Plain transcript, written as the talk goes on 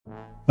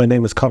My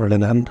name is Conor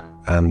Linehan,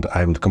 and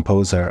I'm the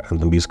composer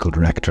and the musical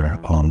director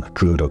on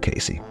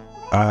DruidO'Casey.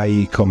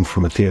 I come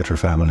from a theatre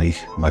family.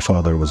 My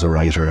father was a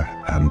writer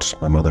and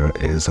my mother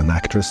is an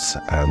actress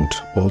and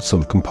also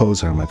a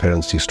composer. My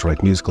parents used to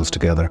write musicals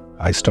together.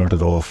 I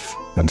started off,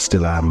 and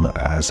still am,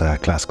 as a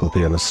classical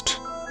pianist.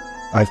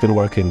 I've been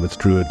working with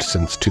Druid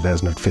since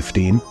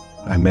 2015.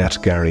 I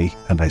met Gary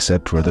and I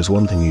said to her, there's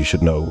one thing you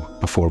should know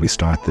before we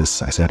start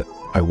this. I said,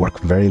 I work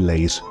very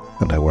late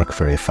and I work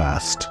very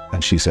fast.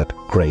 And she said,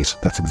 great,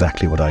 that's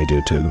exactly what I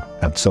do too.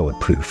 And so it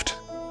proved.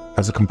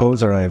 As a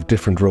composer, I have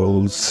different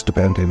roles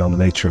depending on the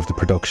nature of the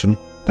production.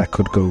 That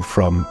could go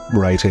from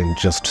writing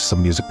just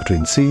some music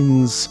between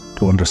scenes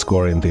to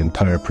underscoring the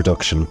entire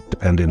production,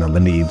 depending on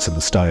the needs and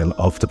the style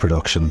of the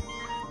production.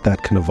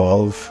 That can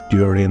evolve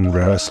during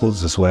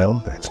rehearsals as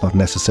well. It's not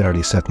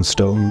necessarily set in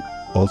stone.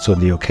 Also in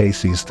the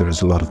O'Caseys,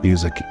 there's a lot of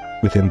music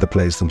within the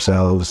plays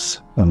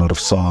themselves, a lot of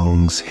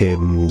songs,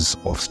 hymns,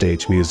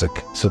 off-stage music.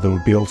 So there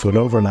would be also an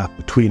overlap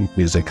between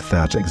music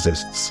that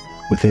exists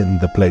within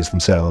the plays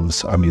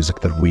themselves, or music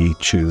that we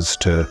choose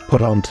to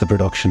put onto the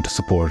production to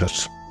support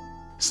it.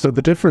 So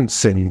the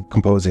difference in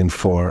composing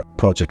for a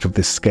project of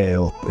this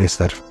scale is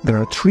that there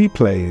are 3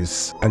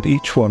 plays and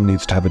each one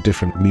needs to have a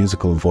different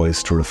musical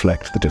voice to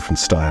reflect the different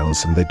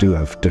styles, and they do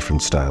have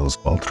different styles,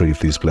 all 3 of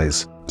these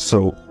plays.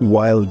 So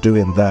while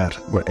doing that,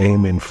 we're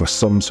aiming for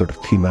some sort of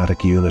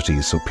thematic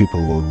unity so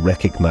people will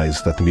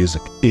recognise that the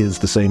music is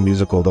the same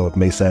music, although it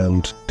may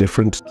sound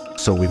different.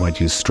 So we might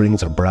use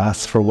strings or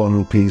brass for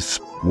one piece,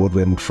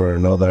 woodwind for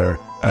another.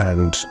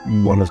 And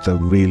one of the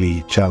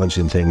really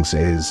challenging things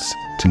is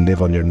to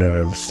live on your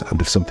nerves,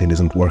 and if something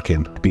isn't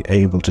working, to be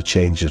able to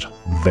change it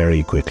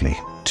very quickly,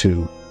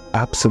 to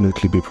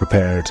absolutely be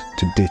prepared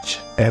to ditch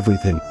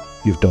everything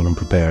you've done and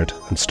prepared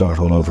and start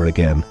all over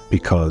again,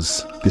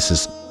 because this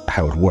is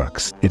how it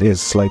works. It is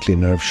slightly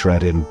nerve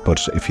shredding,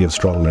 but if you have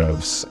strong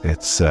nerves,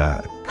 it's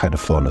kind of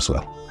fun as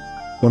well.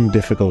 One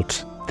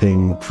difficult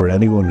thing for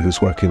anyone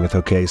who's working with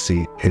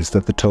O'Casey is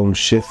that the tone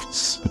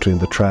shifts between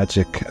the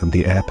tragic and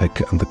the epic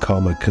and the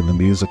comic and the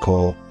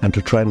musical, and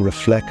to try and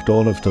reflect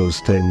all of those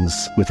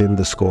things within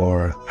the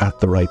score at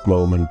the right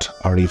moment,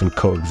 or even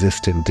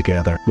coexisting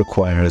together,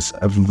 requires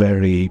a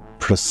very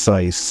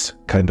precise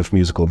kind of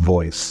musical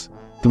voice.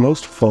 The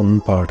most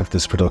fun part of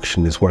this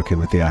production is working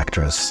with the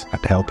actors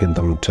and helping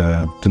them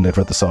to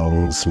deliver the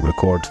songs and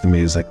record the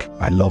music.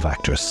 I love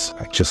actors.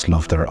 I just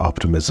love their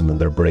optimism and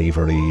their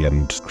bravery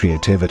and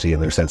creativity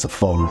and their sense of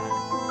fun.